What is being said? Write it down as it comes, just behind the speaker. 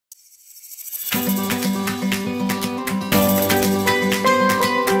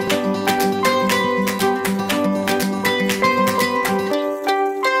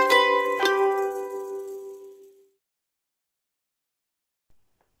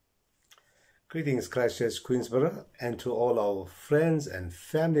Greetings, Christchurch, Queensburgh, and to all our friends and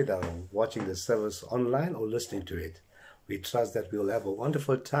family that are watching the service online or listening to it. We trust that we will have a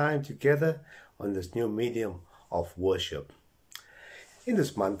wonderful time together on this new medium of worship. In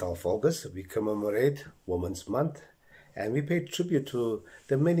this month of August, we commemorate Women's Month, and we pay tribute to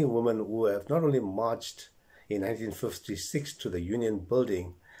the many women who have not only marched in 1956 to the Union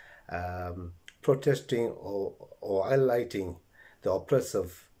Building, protesting or highlighting the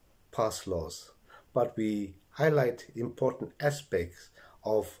oppressive past laws, but we highlight important aspects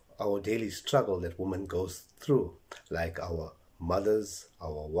of our daily struggle that women goes through, like our mothers,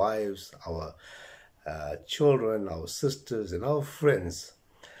 our wives, our children, our sisters, and our friends.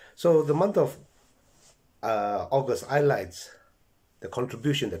 So the month of August highlights the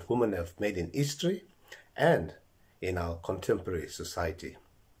contribution that women have made in history and in our contemporary society.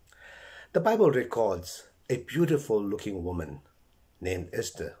 The Bible records a beautiful looking woman named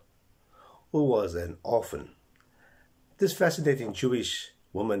Esther, who was an orphan. This fascinating Jewish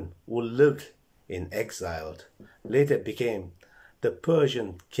woman who lived in exile later became the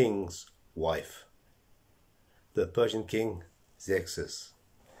Persian king's wife, the Persian king Xerxes.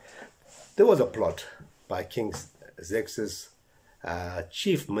 There was a plot by King Xerxes'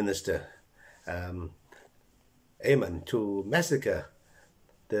 chief minister, Haman, to massacre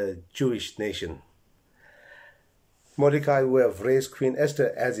the Jewish nation. Mordecai, who have raised Queen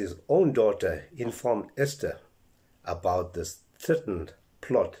Esther as his own daughter, informed Esther about this threatened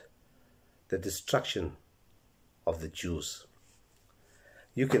plot, the destruction of the Jews.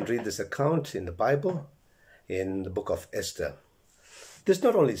 You can read this account in the Bible, in the book of Esther. This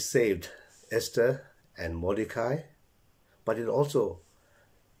not only saved Esther and Mordecai, but it also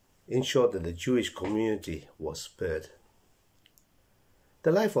ensured that the Jewish community was spared.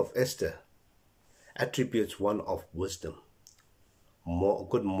 The life of Esther attributes one of wisdom,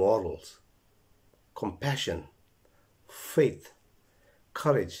 good morals, compassion, faith,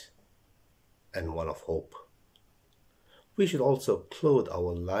 courage, and one of hope. We should also clothe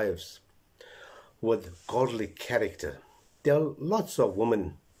our lives with godly character. There are lots of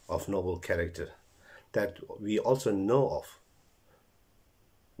women of noble character that we also know of.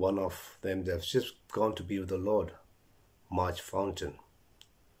 One of them that's just gone to be with the Lord, Marge Fountain.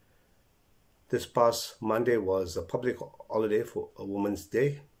 This past Monday was a public holiday for a Women's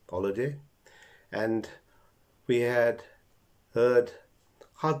Day holiday, and we had heard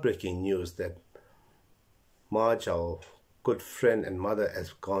heartbreaking news that Marge, our good friend and mother,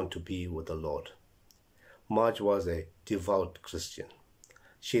 has gone to be with the Lord. Marge was a devout Christian.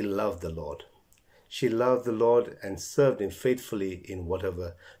 She loved the Lord. She loved the Lord and served him faithfully in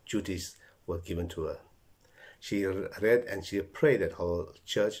whatever duties were given to her. She read and she prayed at her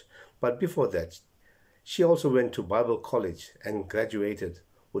church, but before that, she also went to Bible college and graduated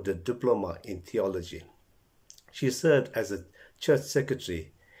with a diploma in theology. She served as a church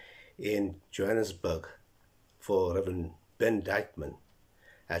secretary in Johannesburg for Reverend Ben Dykeman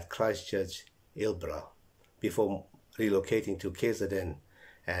at Christchurch, Ilbra, before relocating to KZN,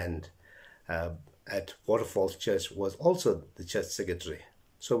 and at Waterfalls Church was also the church secretary.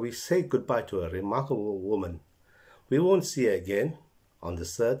 So we say goodbye to a remarkable woman. We won't see her again on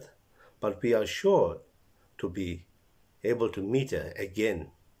this earth, but we are sure to be able to meet her again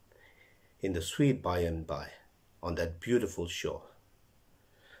in the sweet by and by on that beautiful shore.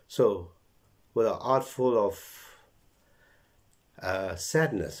 So with a heart full of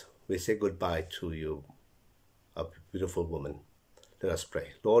sadness, we say goodbye to you, a beautiful woman. Let us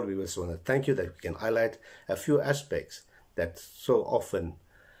pray. Lord, we just want to thank you that we can highlight a few aspects that so often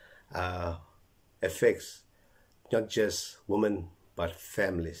affects not just women but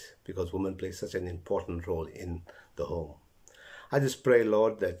families, because women play such an important role in the home. I just pray,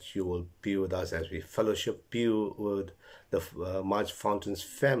 Lord, that you will be with us as we fellowship, be with the Marge Fountain's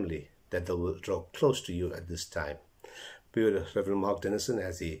family, that they will draw close to you at this time. Be with Reverend Mark Dennison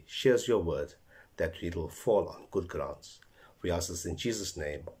as he shares your word, that it will fall on good grounds. We ask this in Jesus'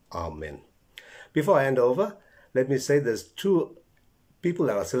 name. Amen. Before I hand over, let me say there's two people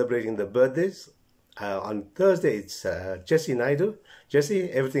that are celebrating their birthdays. On Thursday, it's Jesse Naidu.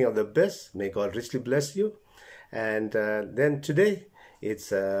 Jesse, everything of the best. May God richly bless you. And then today, it's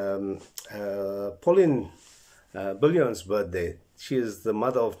Pauline Bullion's birthday. She is the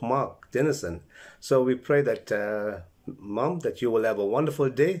mother of Mark Dennison. So we pray that, Mom, that you will have a wonderful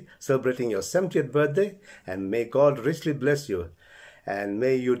day celebrating your 70th birthday. And may God richly bless you. And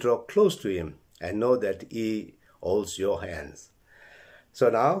may you draw close to him and know that he holds your hands. So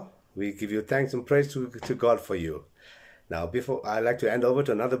now, we give you thanks and praise to God for you. Now, before I'd like to hand over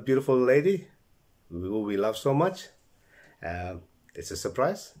to another beautiful lady who we love so much, It's a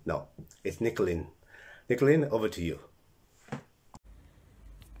surprise? No, it's Nicolene. Nicolene, over to you.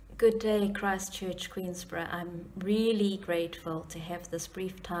 Good day, Christchurch, Queensburgh. I'm really grateful to have this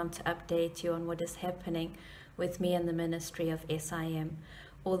brief time to update you on what is happening with me and the ministry of SIM,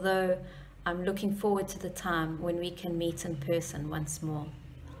 although I'm looking forward to the time when we can meet in person once more.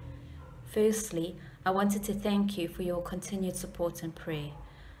 Firstly, I wanted to thank you for your continued support and prayer.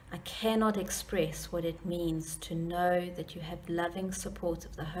 I cannot express what it means to know that you have loving support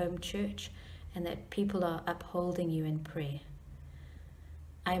of the home church and that people are upholding you in prayer.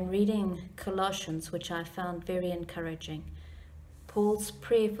 I'm reading Colossians, which I found very encouraging. Paul's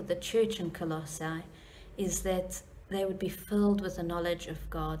prayer for the church in Colossae is that they would be filled with the knowledge of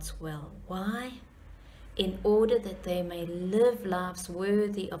God's will. Why? In order that they may live lives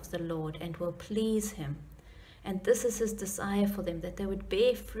worthy of the Lord and will please Him. And this is His desire for them, that they would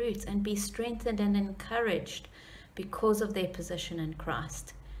bear fruit and be strengthened and encouraged because of their position in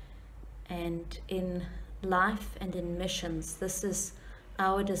Christ. And in life and in missions, this is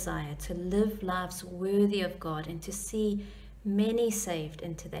our desire, to live lives worthy of God and to see many saved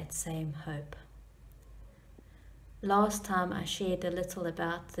into that same hope. Last time I shared a little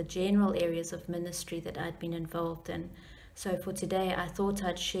about the general areas of ministry that I'd been involved in. So for today, I thought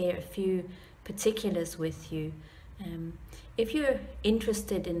I'd share a few particulars with you. If you're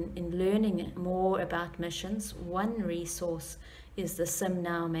interested in learning more about missions, one resource is the Sim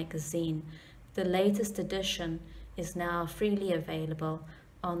Now magazine. The latest edition is now freely available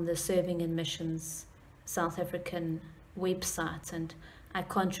on the Serving in Missions South African website, and I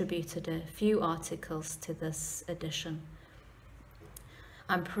contributed a few articles to this edition.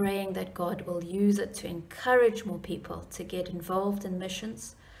 I'm praying that God will use it to encourage more people to get involved in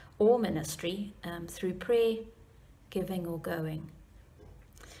missions or ministry through prayer, giving or going.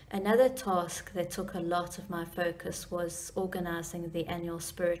 Another task that took a lot of my focus was organizing the annual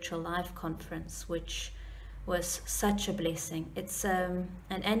Spiritual Life Conference, which was such a blessing. It's an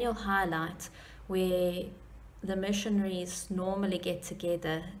annual highlight where the missionaries normally get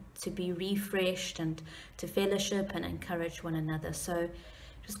together to be refreshed and to fellowship and encourage one another. So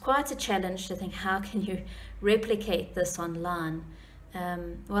it was quite a challenge to think, how can you replicate this online?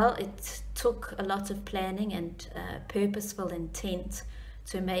 Well, it took a lot of planning and purposeful intent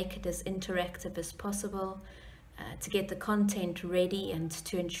to make it as interactive as possible, to get the content ready and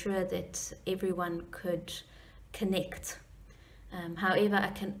to ensure that everyone could connect. However, I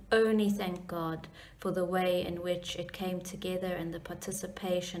can only thank God for the way in which it came together and the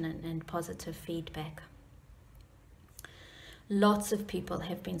participation and positive feedback. Lots of people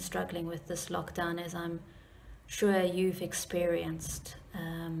have been struggling with this lockdown, as I'm sure you've experienced.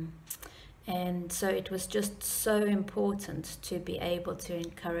 And so it was just so important to be able to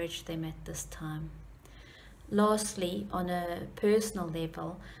encourage them at this time. Lastly, on a personal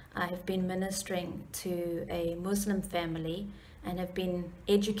level, I have been ministering to a Muslim family and have been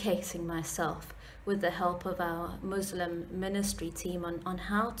educating myself with the help of our Muslim ministry team on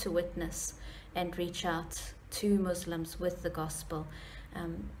how to witness and reach out to Muslims with the gospel.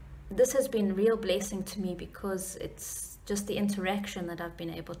 This has been a real blessing to me because it's just the interaction that I've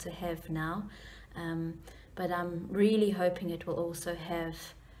been able to have now, but I'm really hoping it will also have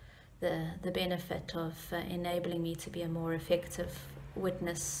the benefit of enabling me to be a more effective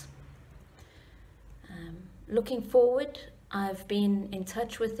witness. Looking forward, I've been in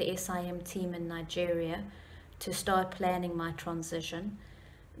touch with the SIM team in Nigeria to start planning my transition,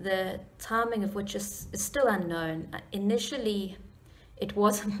 the timing of which is still unknown. Initially, it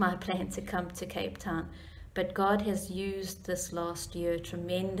wasn't my plan to come to Cape Town, but God has used this last year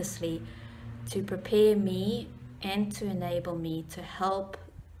tremendously to prepare me and to enable me to help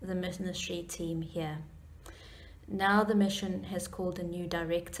the ministry team here. Now the mission has called a new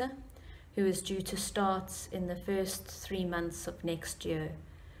director who is due to start in the first 3 months of next year.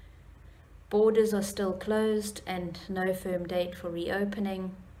 Borders are still closed and no firm date for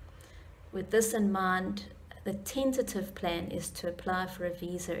reopening. With this in mind, the tentative plan is to apply for a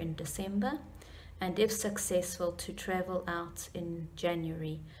visa in December and, if successful, to travel out in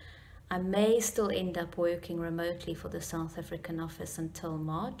January. I may still end up working remotely for the South African office until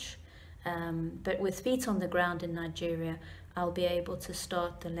March, but with feet on the ground in Nigeria, I'll be able to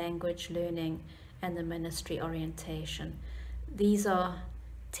start the language learning and the ministry orientation. These are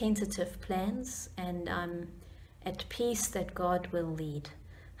tentative plans, and I'm at peace that God will lead.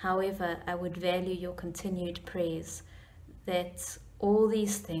 However, I would value your continued prayers that all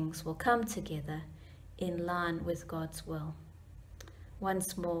these things will come together in line with God's will.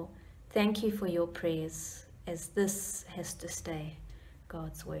 Once more, thank you for your prayers, as this has to stay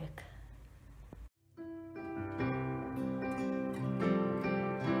God's work.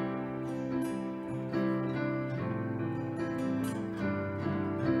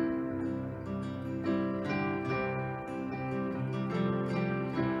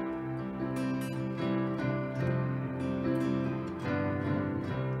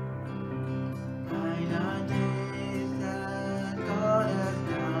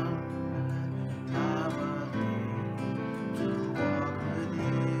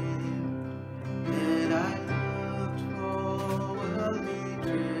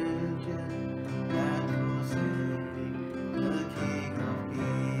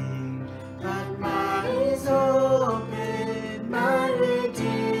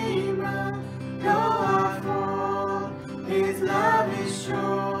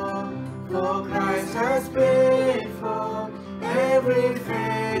 has paid for every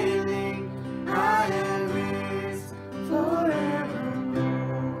failing I have raised forevermore.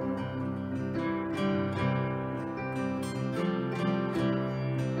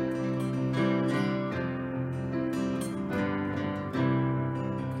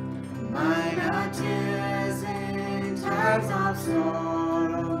 Mine are tears in times of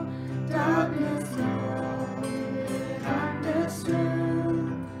sorrow, darkness not yet understood.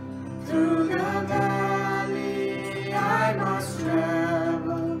 Through the valley I must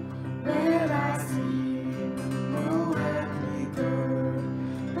travel, where I see no earthly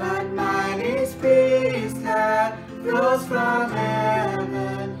good. But mine is peace that flows from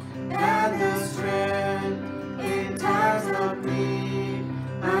heaven, and the strength in times of need.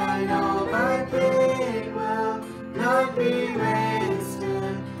 I know my pain will not be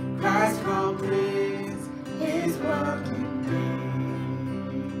wasted. Christ completes His work in me.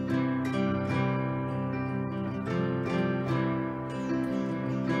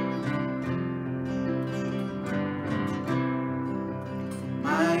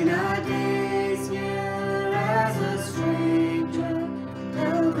 Mine are days here as a stranger,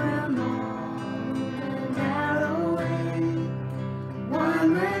 pilgrim on a narrow way.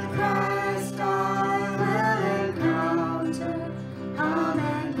 One with Christ I will encounter, harm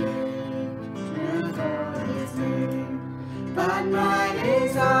and hatred for His name. But mine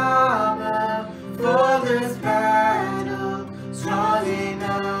is armor for this battle, strong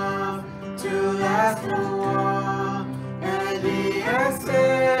enough to last the war, and He has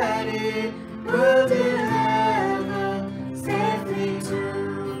said He will deliver safely to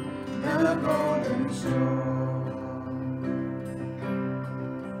the golden shore.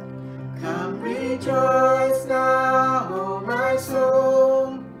 Come rejoice now, O my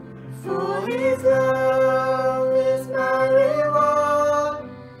soul, for His love is my reward.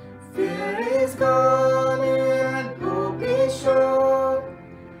 Fear is gone and hope is sure.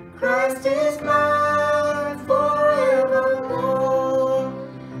 Christ is mine forevermore.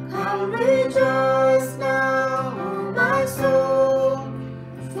 Come rejoice now, O my soul,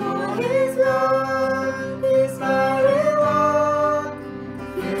 for His love is my reward.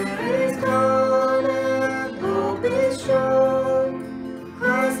 Fear is gone and hope is sure.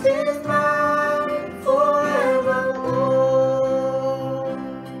 Christ is mine forevermore.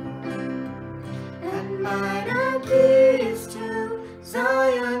 And mine are keys to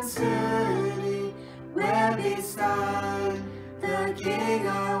Zion city, where beside the King I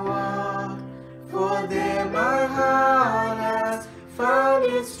walk. For there my heart has found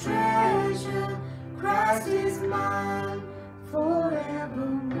its treasure. Christ is mine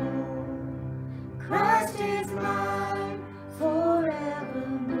forevermore. Christ is mine forevermore.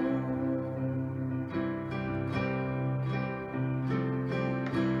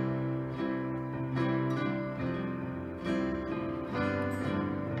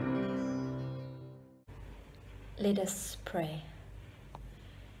 Let us pray.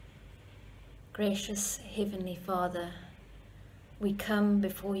 Gracious Heavenly Father, we come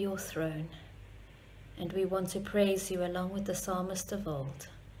before your throne, and we want to praise you along with the psalmist of old.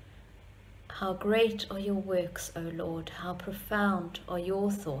 How great are your works, O Lord, how profound are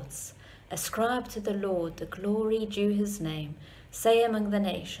your thoughts. Ascribe to the Lord the glory due his name. Say among the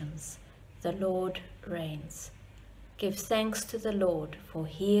nations, the Lord reigns. Give thanks to the Lord, for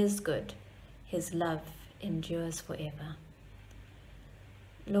he is good. His love endures forever.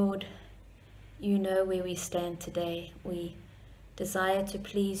 Lord, you know where we stand today. We desire to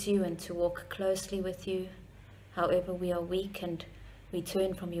please you and to walk closely with you. However, we are weak and we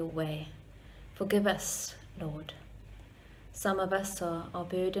turn from your way. Forgive us, Lord. Some of us are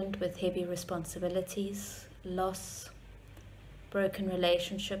burdened with heavy responsibilities, loss, broken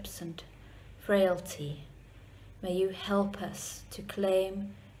relationships, and frailty. May you help us to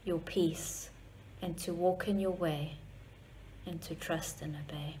claim your peace and to walk in your way and to trust and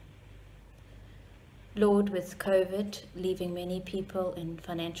obey. Lord, with COVID leaving many people in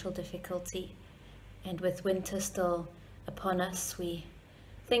financial difficulty, and with winter still upon us, we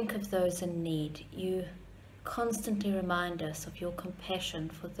think of those in need. You constantly remind us of your compassion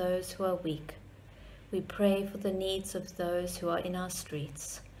for those who are weak. We pray for the needs of those who are in our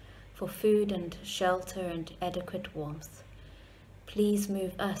streets, for food and shelter and adequate warmth. Please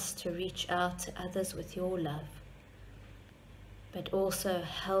move us to reach out to others with your love, but also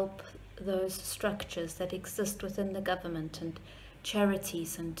help those structures that exist within the government and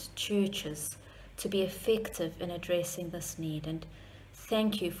charities and churches to be effective in addressing this need. And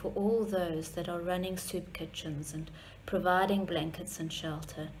thank you for all those that are running soup kitchens and providing blankets and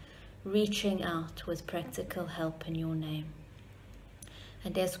shelter, reaching out with practical help in your name.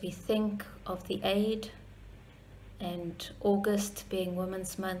 And as we think of the aid and August being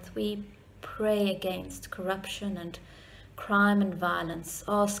Women's Month, we pray against corruption and crime and violence,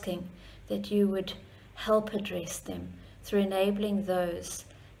 asking that you would help address them through enabling those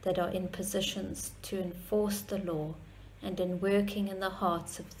that are in positions to enforce the law and in working in the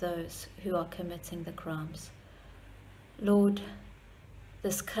hearts of those who are committing the crimes. Lord,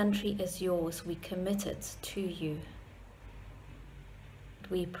 this country is yours. We commit it to you.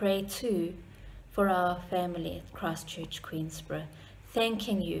 We pray too for our family at Christchurch, Queensburgh,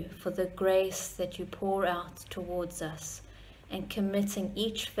 thanking you for the grace that you pour out towards us and committing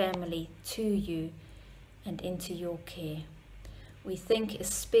each family to you and into your care. We think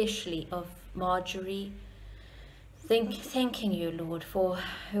especially of Marjorie, thanking you, Lord, for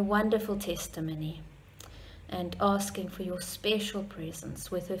her wonderful testimony and asking for your special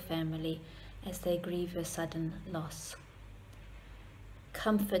presence with her family as they grieve her sudden loss.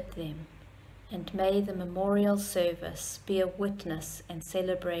 Comfort them, and may the memorial service be a witness and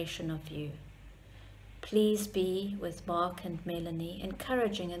celebration of you. Please be with Mark and Melanie,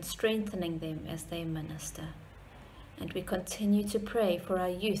 encouraging and strengthening them as they minister. And we continue to pray for our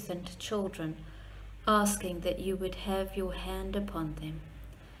youth and children, asking that you would have your hand upon them,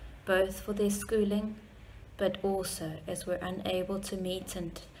 both for their schooling, but also as we're unable to meet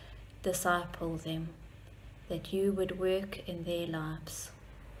and disciple them, that you would work in their lives.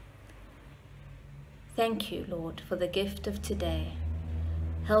 Thank you, Lord, for the gift of today.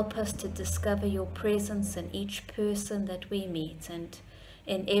 Help us to discover your presence in each person that we meet and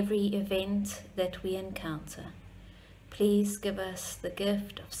in every event that we encounter. Please give us the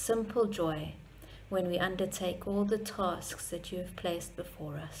gift of simple joy when we undertake all the tasks that you have placed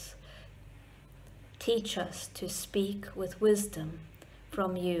before us. Teach us to speak with wisdom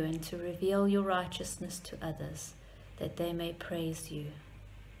from you and to reveal your righteousness to others, that they may praise you.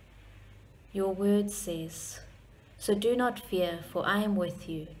 Your word says, "So do not fear, for I am with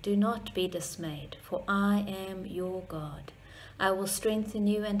you. Do not be dismayed, for I am your God. I will strengthen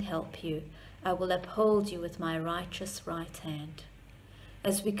you and help you. I will uphold you with my righteous right hand."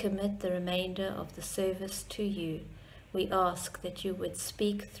 As we commit the remainder of the service to you, we ask that you would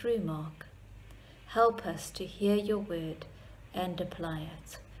speak through Mark. Help us to hear your word and apply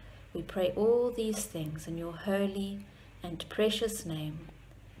it. We pray all these things in your holy and precious name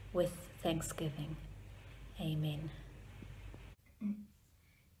with thanksgiving. Amen.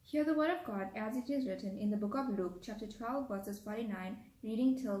 Hear the word of God as it is written in the book of Luke, chapter 12, verses 49,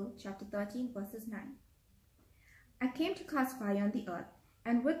 reading till chapter 13, verses 9. I came to cast fire on the earth,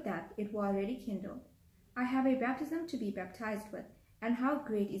 and with that it were already kindled. I have a baptism to be baptized with, and how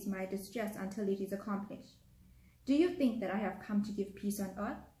great is my distress until it is accomplished. Do you think that I have come to give peace on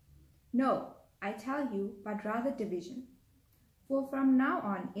earth? No, I tell you, but rather division. For from now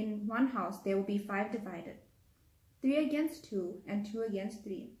on in one house there will be 5 divided, 3 against 2, and 2 against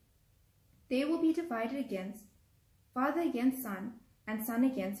 3. They will be divided against father against son, and son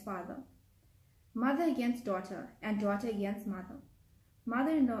against father, mother against daughter, and daughter against mother,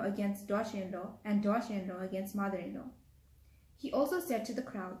 mother-in-law against daughter-in-law, and daughter-in-law against mother-in-law. He also said to the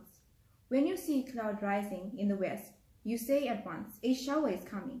crowds, "When you see a cloud rising in the west, you say at once, 'A shower is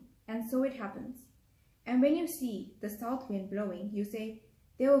coming,' and so it happens. And when you see the south wind blowing, you say,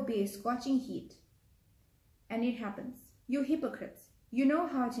 'There will be a scorching heat,' and it happens. You hypocrites, you know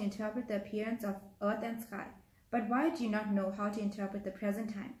how to interpret the appearance of earth and sky, but why do you not know how to interpret the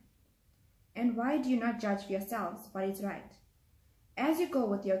present time? And why do you not judge for yourselves what is right? As you go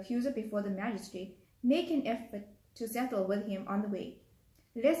with your accuser before the magistrate, make an effort to settle with him on the way,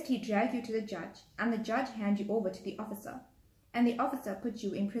 lest he drag you to the judge, and the judge hand you over to the officer, and the officer put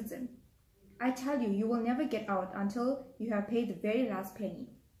you in prison. I tell you, you will never get out until you have paid the very last penny."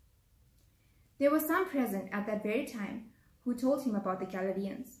 There were some present at that very time who told him about the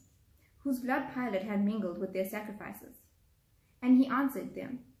Galileans, whose blood Pilate had mingled with their sacrifices. And he answered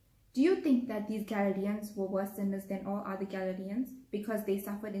them, "Do you think that these Galileans were worse sinners than all other Galileans because they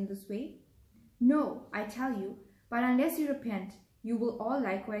suffered in this way? No, I tell you, but unless you repent, you will all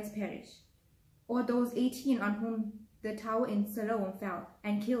likewise perish. Or those 18 on whom the tower in Siloam fell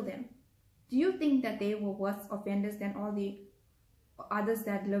and killed them. Do you think that they were worse offenders than all the others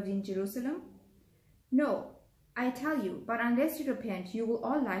that lived in Jerusalem? No, I tell you, but unless you repent, you will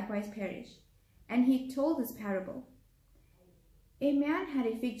all likewise perish." And he told this parable. A man had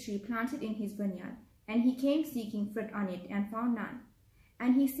a fig tree planted in his vineyard, and he came seeking fruit on it and found none.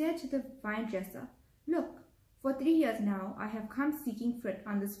 And he said to the vine dresser, "Look, for 3 years now I have come seeking fruit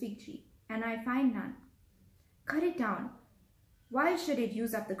on this fig tree, and I find none. Cut it down. Why should it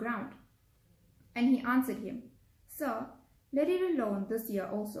use up the ground?" And he answered him, "Sir, Let it alone this year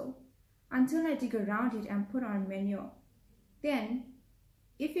also, until I dig around it and put on manure. Then,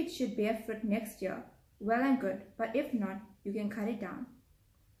 if it should bear fruit next year, well and good, but if not, you can cut it down.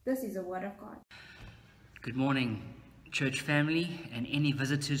 This is the word of God. Good morning, church family, and any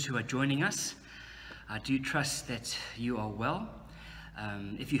visitors who are joining us. I do trust that you are well.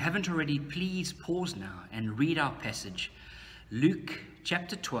 If you haven't already, please pause now and read our passage, Luke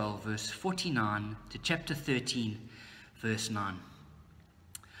chapter 12, verse 49 to chapter 13, verse 9.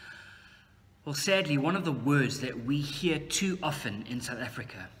 Well, sadly, one of the words that we hear too often in South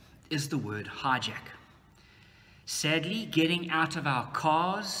Africa is the word hijack. Sadly, getting out of our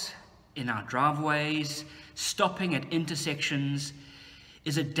cars, in our driveways, stopping at intersections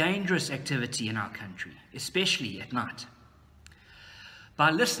is a dangerous activity in our country, especially at night.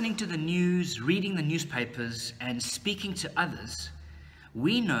 By listening to the news, reading the newspapers, and speaking to others,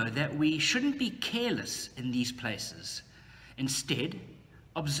 we know that we shouldn't be careless in these places, instead,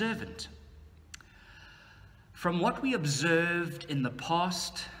 observant. From what we observed in the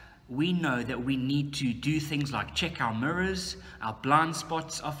past, we know that we need to do things like check our mirrors, our blind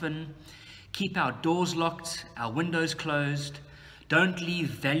spots often, keep our doors locked, our windows closed, don't leave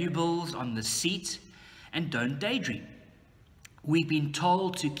valuables on the seat, and don't daydream. We've been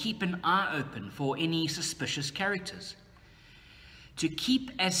told to keep an eye open for any suspicious characters. To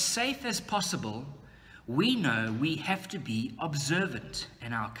keep as safe as possible, we know we have to be observant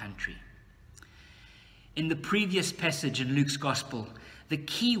in our country. In the previous passage in Luke's Gospel, the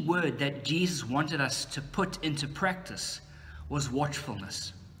key word that Jesus wanted us to put into practice was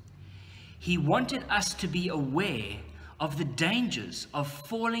watchfulness. He wanted us to be aware of the dangers of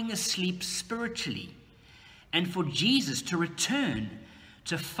falling asleep spiritually, and for Jesus to return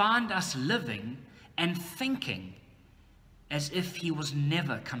to find us living and thinking as if he was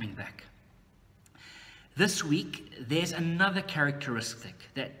never coming back. This week, there's another characteristic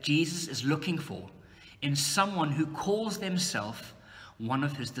that Jesus is looking for in someone who calls themselves one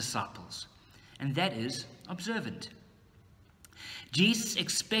of his disciples, and that is observant. Jesus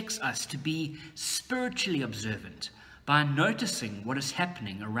expects us to be spiritually observant by noticing what is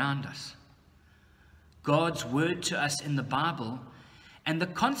happening around us. God's word to us in the Bible and the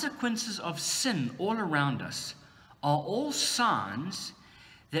consequences of sin all around us are all signs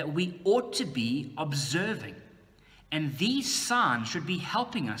that we ought to be observing, and these signs should be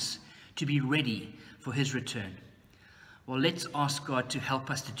helping us to be ready for his return. Well, let's ask God to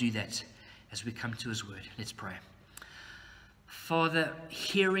help us to do that as we come to his word. Let's pray. Father,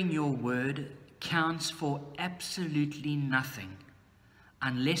 hearing your word counts for absolutely nothing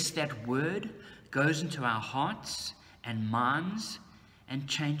unless that word goes into our hearts and minds and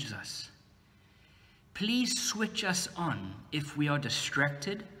changes us. Please switch us on if we are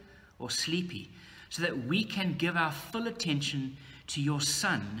distracted or sleepy, so that we can give our full attention to your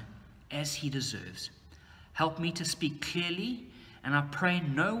Son as he deserves. Help me to speak clearly, and I pray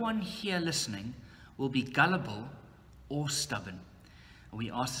no one here listening will be gullible or stubborn. And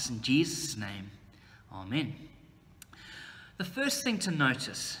we ask this in Jesus' name. Amen. The first thing to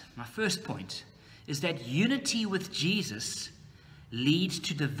notice, my first point, is that unity with Jesus leads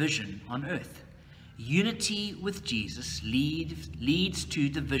to division on earth. Unity with Jesus leads to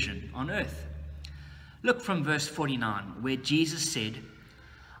division on earth. Look from verse 49, where Jesus said,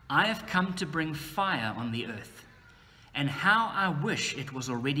 I have come to bring fire on the earth, and how I wish it was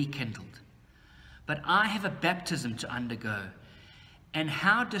already kindled. But I have a baptism to undergo, and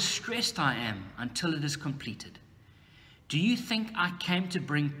how distressed I am until it is completed. Do you think I came to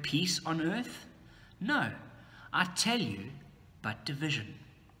bring peace on earth? No, I tell you, but division.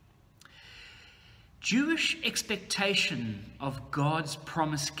 Jewish expectation of God's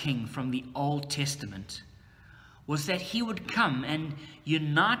promised king from the Old Testament was that he would come and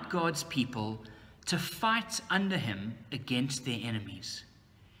unite God's people to fight under him against their enemies.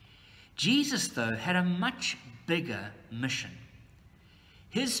 Jesus, though, had a much bigger mission.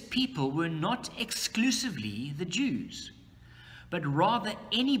 His people were not exclusively the Jews, but rather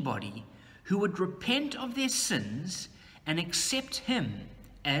anybody who would repent of their sins and accept him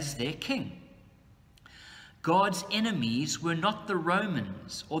as their king. God's enemies were not the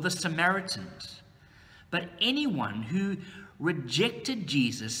Romans or the Samaritans, but anyone who rejected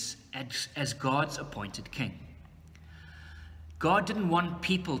Jesus as God's appointed king. God didn't want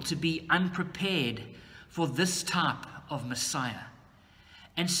people to be unprepared for this type of Messiah.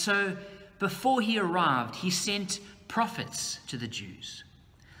 And so, before he arrived, he sent prophets to the Jews.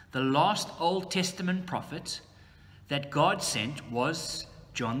 The last Old Testament prophet that God sent was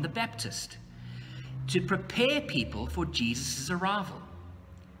John the Baptist, to prepare people for Jesus' arrival.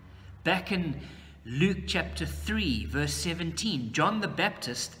 Back in Luke chapter 3, verse 17, John the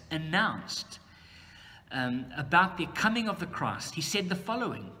Baptist announced about the coming of the Christ. He said the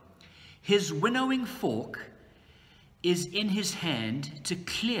following: "His winnowing fork is in his hand to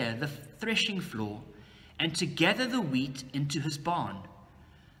clear the threshing floor and to gather the wheat into his barn,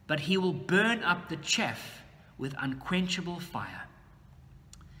 but he will burn up the chaff with unquenchable fire."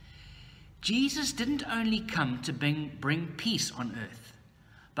 Jesus didn't only come to bring peace on earth,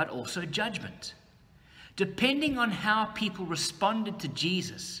 but also judgment. Depending on how people responded to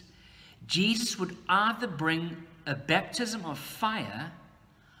Jesus, Jesus would either bring a baptism of fire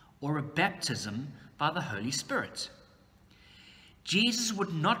or a baptism by the Holy Spirit. Jesus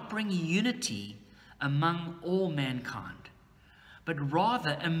would not bring unity among all mankind, but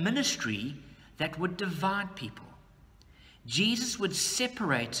rather a ministry that would divide people. Jesus would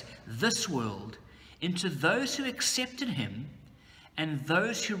separate this world into those who accepted him and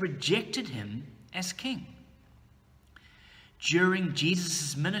those who rejected him as king. During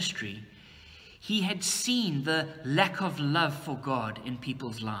Jesus' ministry, he had seen the lack of love for God in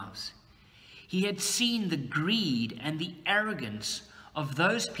people's lives. He had seen the greed and the arrogance of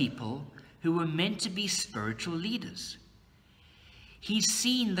those people who were meant to be spiritual leaders. He's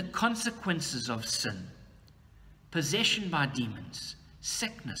seen the consequences of sin: possession by demons,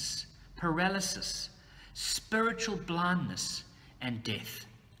 sickness, paralysis, spiritual blindness, and death.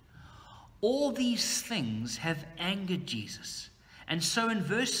 All these things have angered Jesus. And so in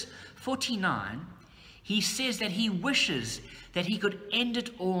verse 49, he says that he wishes that he could end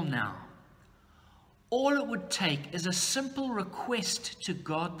it all now. All it would take is a simple request to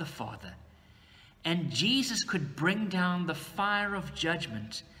God the Father, and Jesus could bring down the fire of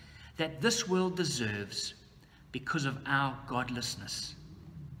judgment that this world deserves because of our godlessness.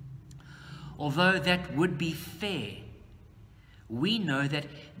 Although that would be fair, we know that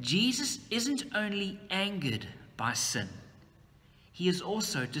Jesus isn't only angered by sin, he is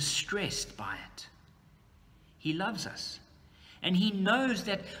also distressed by it. He loves us, and he knows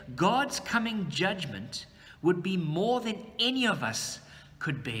that God's coming judgment would be more than any of us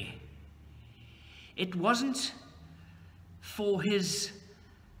could bear. It wasn't for his,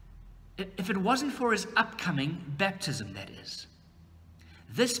 if it wasn't for his upcoming baptism, that is.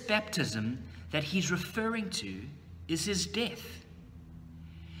 This baptism that he's referring to is his death.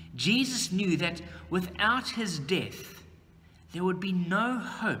 Jesus knew that without his death, there would be no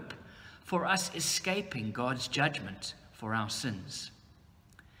hope for us escaping God's judgment for our sins.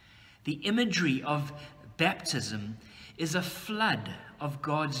 The imagery of baptism is a flood of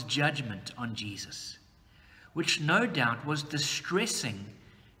God's judgment on Jesus, which no doubt was distressing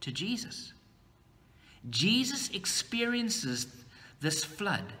to Jesus. Jesus experiences this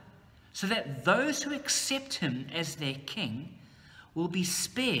flood so that those who accept him as their king will be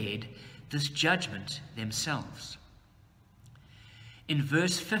spared this judgment themselves. In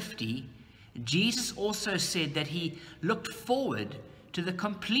verse 50, Jesus also said that he looked forward to the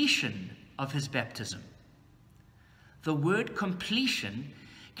completion of his baptism. The word completion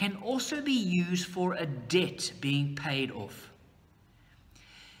can also be used for a debt being paid off.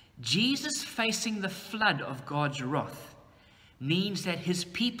 Jesus facing the flood of God's wrath means that his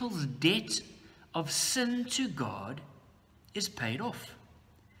people's debt of sin to God is paid off.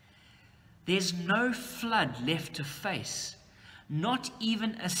 There's no flood left to face. Not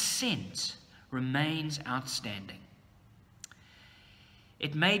even a cent remains outstanding.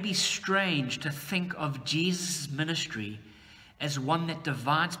 It may be strange to think of Jesus' ministry as one that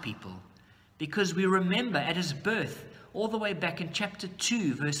divides people, because we remember at his birth, all the way back in chapter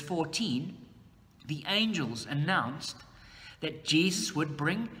 2, verse 14, the angels announced that Jesus would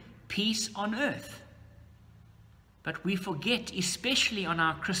bring peace on earth. But we forget, especially on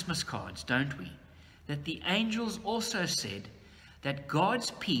our Christmas cards, don't we, that the angels also said that God's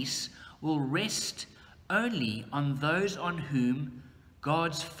peace will rest only on those on whom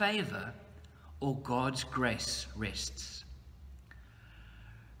God's favor or God's grace rests.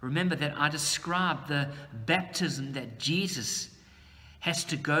 Remember that I described the baptism that Jesus has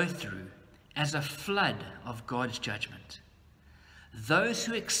to go through as a flood of God's judgment. Those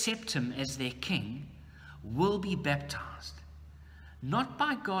who accept him as their king will be baptized, not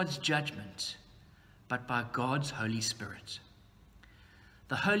by God's judgment, but by God's Holy Spirit.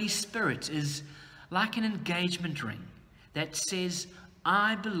 The Holy Spirit is like an engagement ring that says,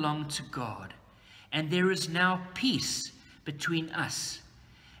 I belong to God, and there is now peace between us,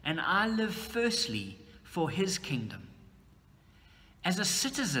 and I live firstly for his kingdom. As a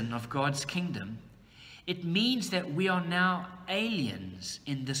citizen of God's kingdom, it means that we are now aliens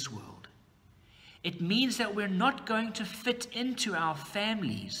in this world. It means that we're not going to fit into our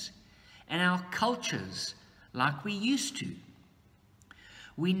families and our cultures like we used to.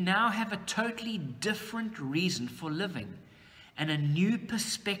 We now have a totally different reason for living and a new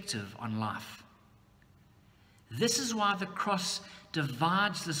perspective on life. This is why the cross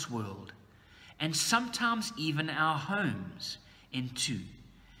divides this world, and sometimes even our homes, in two,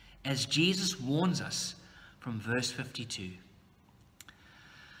 as Jesus warns us from verse 52.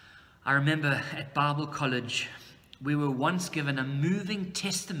 I remember at Bible college, we were once given a moving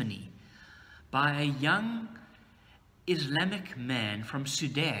testimony by a young Islamic man from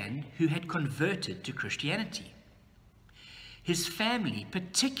Sudan who had converted to Christianity. His family,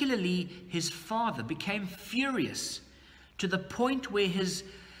 particularly his father, became furious to the point where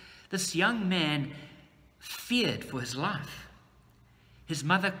this young man feared for his life. His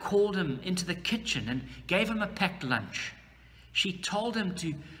mother called him into the kitchen and gave him a packed lunch. She told him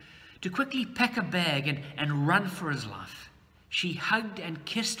to quickly pack a bag and run for his life. She hugged and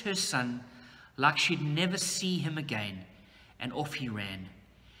kissed her son like she'd never see him again, and off he ran.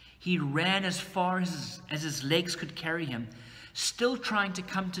 He ran as far as his legs could carry him, still trying to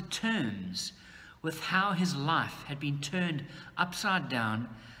come to terms with how his life had been turned upside down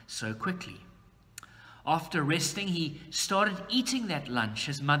so quickly. After resting, he started eating that lunch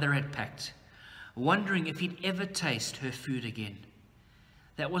his mother had packed, wondering if he'd ever taste her food again.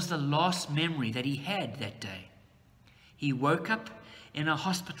 That was the last memory that he had that day. He woke up in a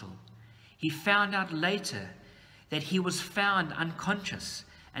hospital. He found out later that he was found unconscious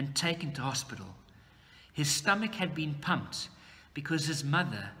and taken to hospital. His stomach had been pumped because his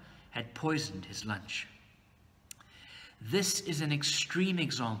mother had poisoned his lunch. This is an extreme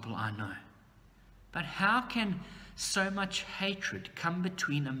example, I know. But how can so much hatred come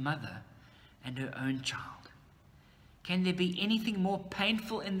between a mother and her own child? Can there be anything more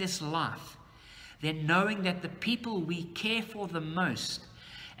painful in this life than knowing that the people we care for the most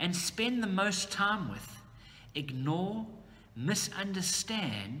and spend the most time with ignore,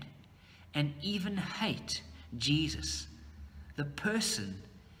 misunderstand, and even hate Jesus, the person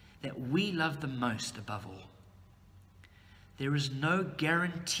that we love the most above all? There is no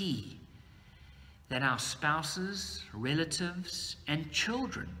guarantee that our spouses, relatives, and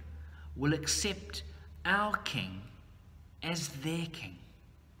children will accept our King as their King.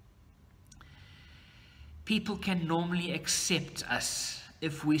 People can normally accept us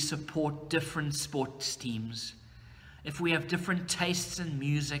if we support different sports teams, if we have different tastes in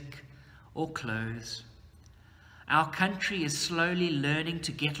music or clothes. Our country is slowly learning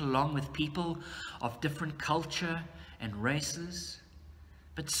to get along with people of different culture and races,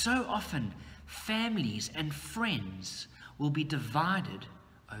 but so often families and friends will be divided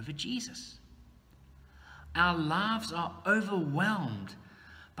over Jesus. Our lives are overwhelmed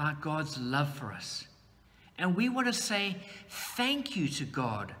by God's love for us, and we want to say thank you to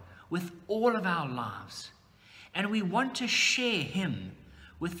God with all of our lives, and we want to share Him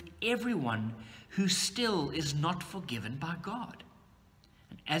with everyone who still is not forgiven by God.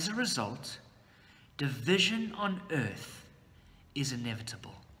 And as a result, division on earth is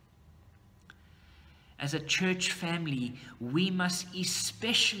inevitable. As a church family, we must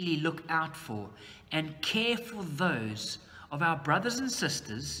especially look out for and care for those of our brothers and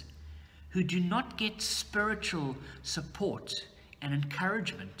sisters who do not get spiritual support and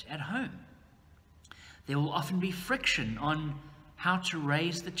encouragement at home. There will often be friction on how to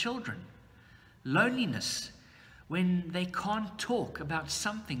raise the children, loneliness when they can't talk about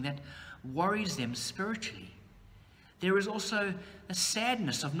something that worries them spiritually. There is also a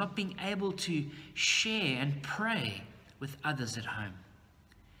sadness of not being able to share and pray with others at home.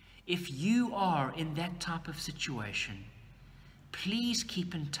 If you are in that type of situation, please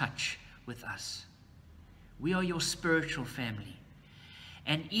keep in touch with us. We are your spiritual family.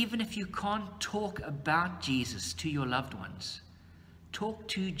 And even if you can't talk about Jesus to your loved ones, talk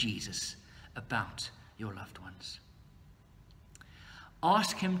to Jesus about your loved ones.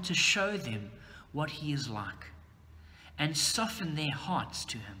 Ask Him to show them what He is like and soften their hearts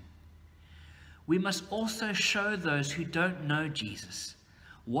to Him. We must also show those who don't know Jesus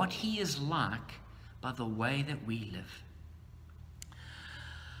what He is like by the way that we live.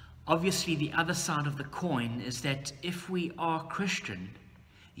 Obviously, the other side of the coin is that if we are Christian,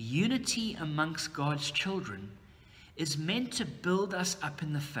 unity amongst God's children is meant to build us up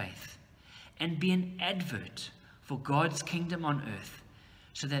in the faith and be an advert for God's kingdom on earth,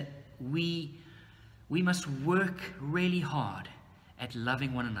 so that we must work really hard at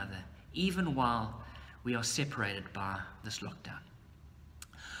loving one another, even while we are separated by this lockdown.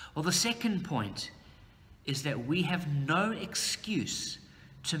 Well, the second point is that we have no excuse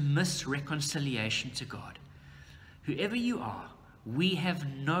to miss reconciliation to God. Whoever you are, we have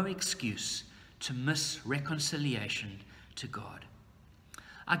no excuse to miss reconciliation to God.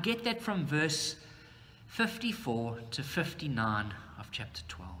 I get that from verse 54 to 59 of chapter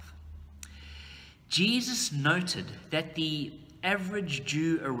 12. Jesus noted that the average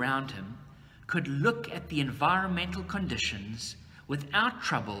Jew around him could look at the environmental conditions without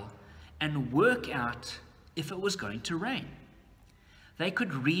trouble and work out if it was going to rain. They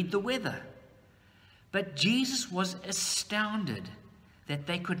could read the weather. But Jesus was astounded that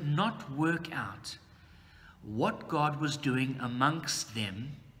they could not work out what God was doing amongst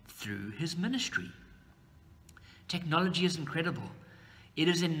them through his ministry. Technology is incredible. It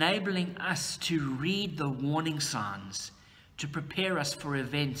is enabling us to read the warning signs, to prepare us for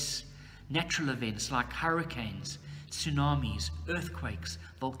events, natural events like hurricanes, tsunamis, earthquakes,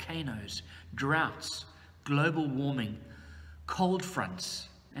 volcanoes, droughts, global warming, cold fronts,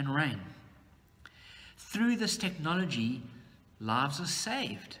 and rain. Through this technology, lives are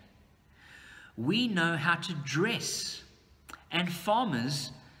saved. We know how to dress, and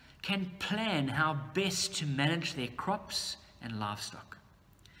farmers can plan how best to manage their crops and livestock.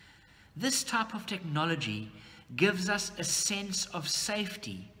 This type of technology gives us a sense of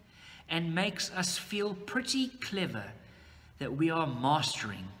safety and makes us feel pretty clever that we are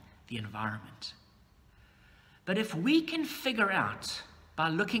mastering the environment. But if we can figure out by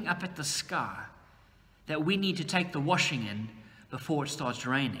looking up at the sky that we need to take the washing in before it starts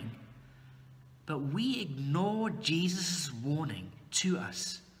raining, but we ignore Jesus' warning to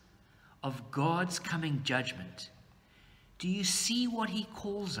us of God's coming judgment, do you see what he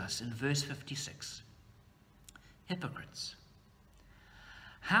calls us in verse 56? Hypocrites.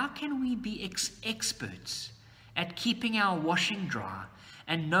 How can we be experts at keeping our washing dry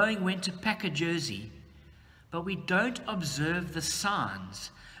and knowing when to pack a jersey, but we don't observe the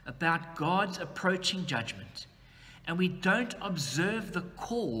signs about God's approaching judgment, and we don't observe the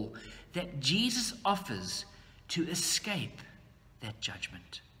call that Jesus offers to escape that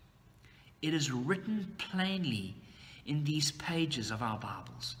judgment? It is written plainly in these pages of our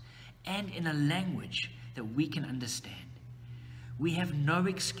Bibles and in a language that we can understand. We have no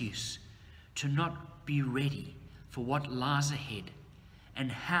excuse to not be ready for what lies ahead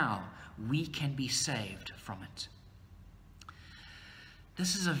and how we can be saved from it.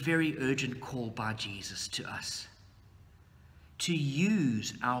 This is a very urgent call by Jesus to us to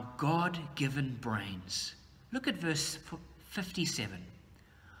use our God-given brains. Look at verse 57.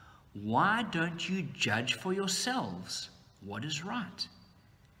 Why don't you judge for yourselves what is right?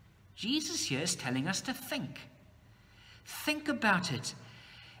 Jesus here is telling us to think. Think about it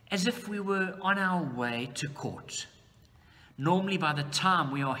as if we were on our way to court. Normally, by the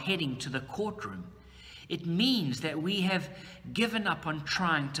time we are heading to the courtroom, it means that we have given up on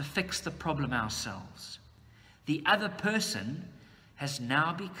trying to fix the problem ourselves. The other person has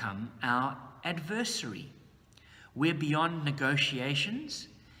now become our adversary. We're beyond negotiations,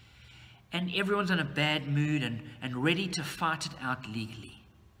 and everyone's in a bad mood and ready to fight it out legally.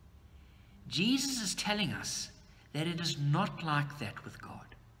 Jesus is telling us that it is not like that with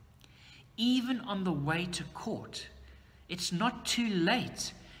God. Even on the way to court, it's not too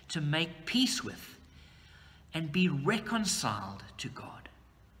late to make peace with and be reconciled to God.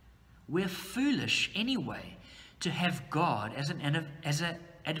 We're foolish anyway to have God as an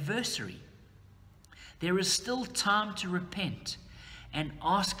adversary. There is still time to repent and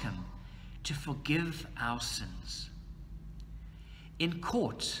ask him to forgive our sins. In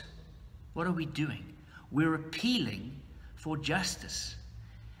court, what are we doing? We're appealing for justice.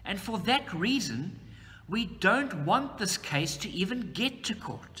 And for that reason, we don't want this case to even get to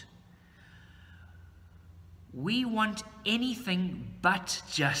court. We want anything but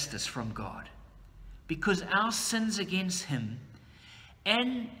justice from God, because our sins against him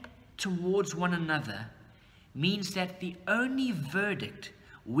and towards one another means that the only verdict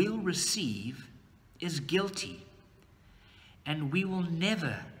we'll receive is guilty, and we will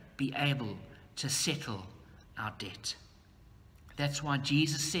never be able to settle our debt. That's why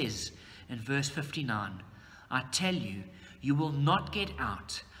Jesus says in verse 59, I tell you, you will not get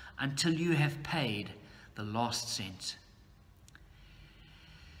out until you have paid the last cent.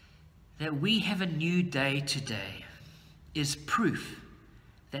 That we have a new day today is proof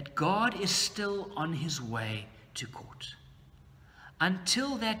that God is still on his way to court.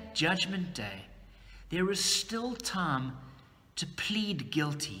 Until that judgment day, there is still time to plead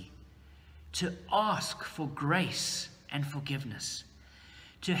guilty, to ask for grace and forgiveness,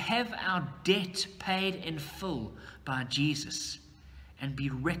 to have our debt paid in full by Jesus and be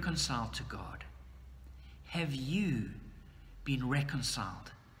reconciled to God. Have you been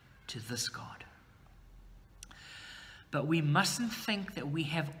reconciled to this God? but we mustn't think that we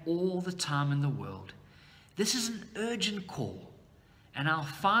have all the time in the world. This is an urgent call. And our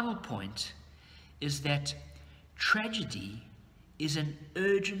final point is that tragedy is an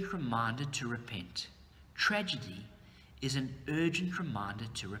urgent reminder to repent. Tragedy is an urgent reminder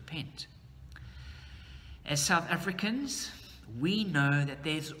to repent. As South Africans, we know that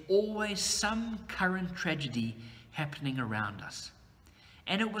there's always some current tragedy happening around us.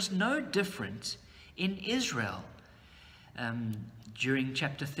 And it was no different in Israel during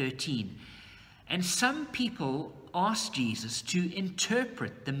chapter 13. And some people asked Jesus to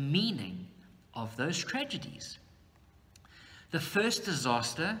interpret the meaning of those tragedies. The first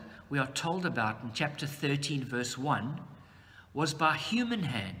disaster we are told about in chapter 13, verse 1, was by human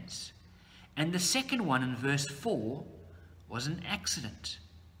hands. And the second one in verse 4 was an accident.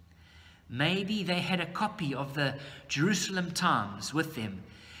 Maybe they had a copy of the Jerusalem Times with them,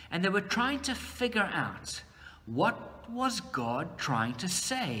 and they were trying to figure out what was God trying to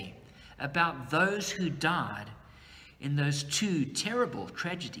say about those who died in those two terrible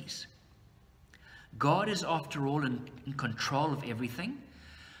tragedies. God is, after all, in control of everything.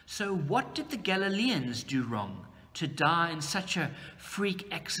 So what did the Galileans do wrong to die in such a freak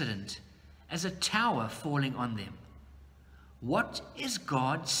accident as a tower falling on them? What is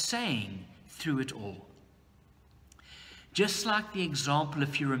God saying through it all? Just like the example,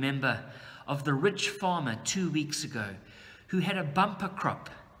 if you remember, of the rich farmer 2 weeks ago who had a bumper crop,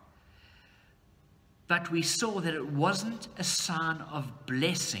 but we saw that it wasn't a sign of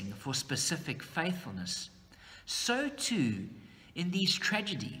blessing for specific faithfulness. So too, in these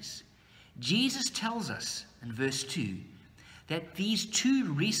tragedies, Jesus tells us in verse 2 that these two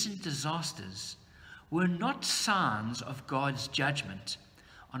recent disasters were not signs of God's judgment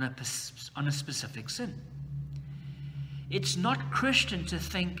on a specific sin. It's not Christian to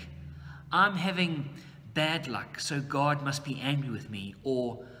think, I'm having bad luck, so God must be angry with me,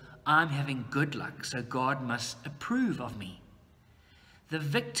 or I'm having good luck, so God must approve of me. The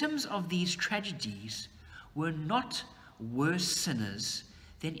victims of these tragedies were not worse sinners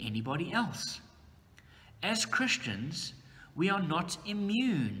than anybody else. As Christians, we are not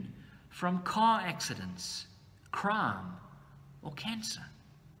immune from car accidents, crime, or cancer.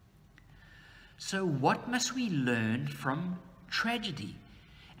 So what must we learn from tragedy?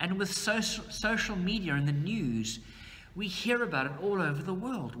 And with social media and the news, we hear about it all over the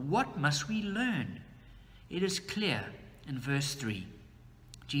world. What must we learn? It is clear in verse 3.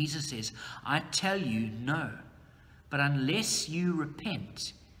 Jesus says, I tell you, no, but unless you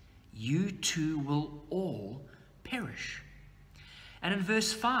repent, you too will all perish. And in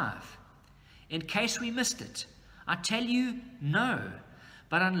verse 5, in case we missed it, I tell you, no,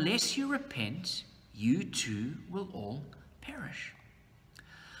 but unless you repent, you too will all perish.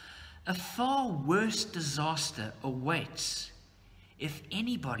 A far worse disaster awaits if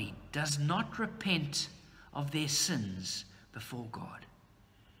anybody does not repent of their sins before God.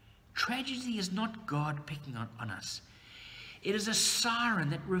 Tragedy is not God picking on us. It is a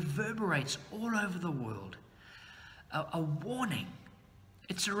siren that reverberates all over the world. A warning.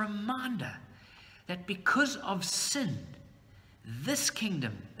 It's a reminder that because of sin, this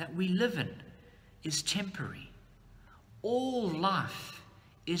kingdom that we live in is temporary. All life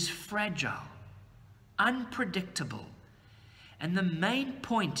is fragile, unpredictable. And the main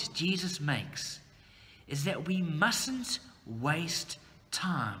point Jesus makes is that we mustn't waste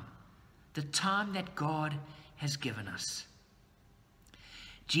time, the time that God has given us.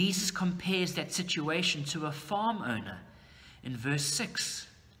 Jesus compares that situation to a farm owner in verse 6.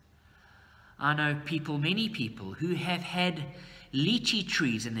 I know many people who have had lychee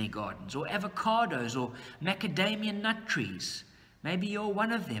trees in their gardens, or avocados, or macadamia nut trees. Maybe you're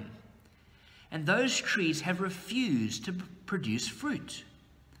one of them. And those trees have refused to produce fruit.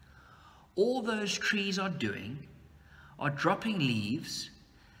 All those trees are doing are dropping leaves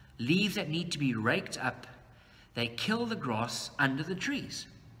that need to be raked up. They kill the grass under the trees.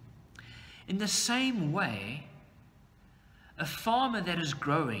 In the same way, a farmer that is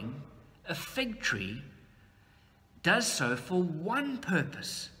growing a fig tree does so for one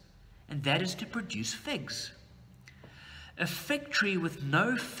purpose, and that is to produce figs. A fig tree with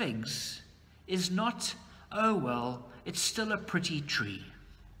no figs is not, oh well, it's still a pretty tree.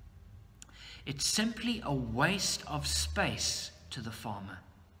 It's simply a waste of space to the farmer.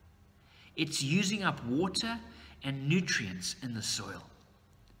 It's using up water and nutrients in the soil.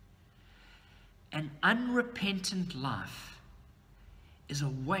 An unrepentant life is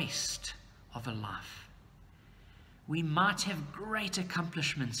a waste of a life. We might have great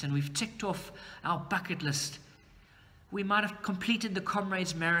accomplishments and we've ticked off our bucket list We might have completed the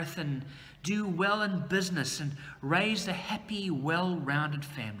Comrades Marathon, do well in business, and raised a happy, well-rounded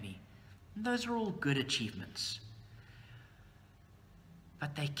family. And those are all good achievements.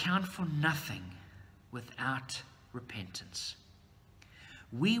 But they count for nothing without repentance.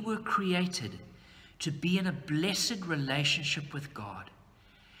 We were created to be in a blessed relationship with God.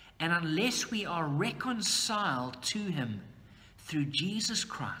 And unless we are reconciled to Him through Jesus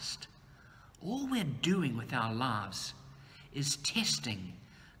Christ, all we're doing with our lives is testing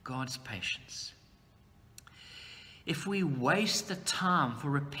God's patience. If we waste the time for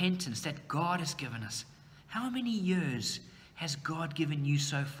repentance that God has given us, how many years has God given you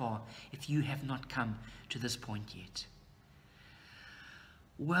so far if you have not come to this point yet?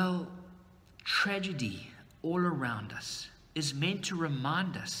 Well, tragedy all around us is meant to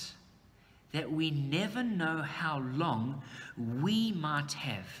remind us that we never know how long we might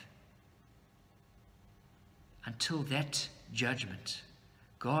have until that judgment,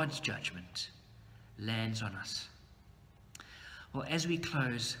 God's judgment, lands on us. Well, as we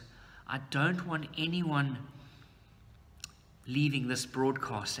close, I don't want anyone leaving this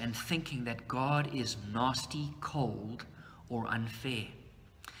broadcast and thinking that God is nasty, cold, or unfair.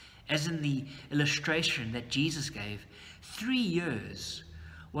 As in the illustration that Jesus gave, 3 years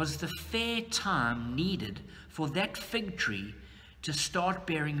was the fair time needed for that fig tree to start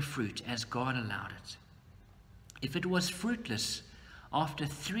bearing fruit as God allowed it. If it was fruitless after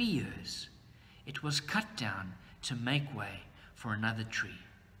 3 years, it was cut down to make way for another tree.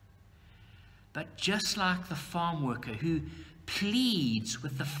 But just like the farm worker who pleads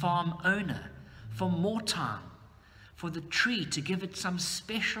with the farm owner for more time, for the tree to give it some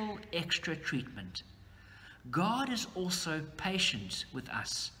special extra treatment, God is also patient with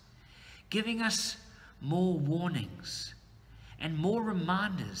us, giving us more warnings and more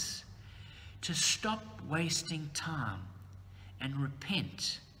reminders to stop wasting time and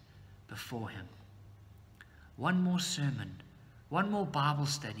repent before Him. One more sermon, one more Bible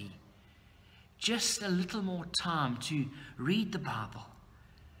study, just a little more time to read the Bible,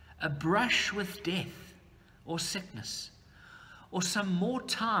 a brush with death or sickness, or some more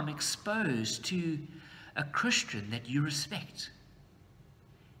time exposed to a Christian that you respect.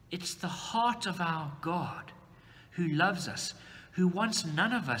 It's the heart of our God who loves us, who wants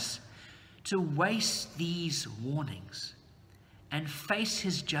none of us to waste these warnings and face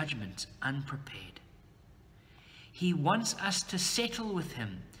His judgment unprepared. He wants us to settle with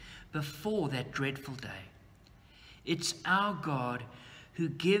Him before that dreadful day. It's our God who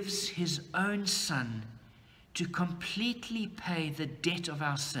gives His own Son to completely pay the debt of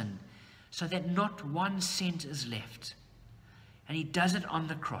our sin so that not 1 cent is left. And He does it on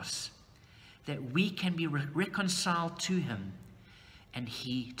the cross, that we can be reconciled to Him and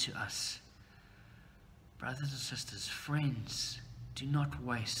He to us. Brothers and sisters, friends, do not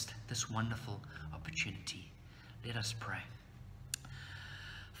waste this wonderful opportunity. Let us pray.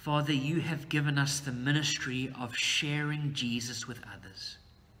 Father, You have given us the ministry of sharing Jesus with others.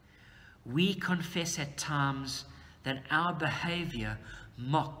 We confess at times that our behavior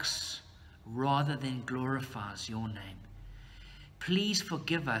mocks rather than glorifies Your name. Please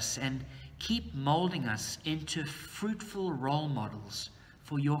forgive us and keep molding us into fruitful role models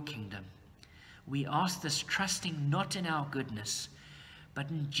for Your kingdom. We ask this trusting not in our goodness,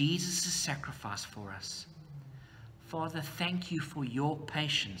 but in Jesus' sacrifice for us. Father, thank You for Your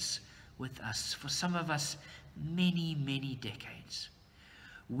patience with us, for some of us many, many decades.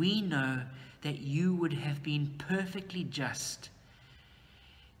 We know that You would have been perfectly just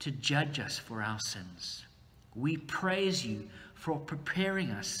to judge us for our sins. We praise You for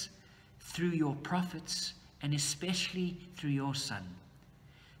preparing us through Your prophets and especially through Your Son.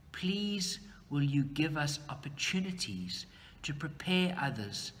 Please will You give us opportunities to prepare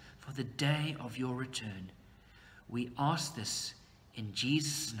others for the day of Your return. We ask this in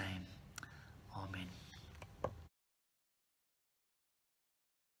Jesus' name. Amen.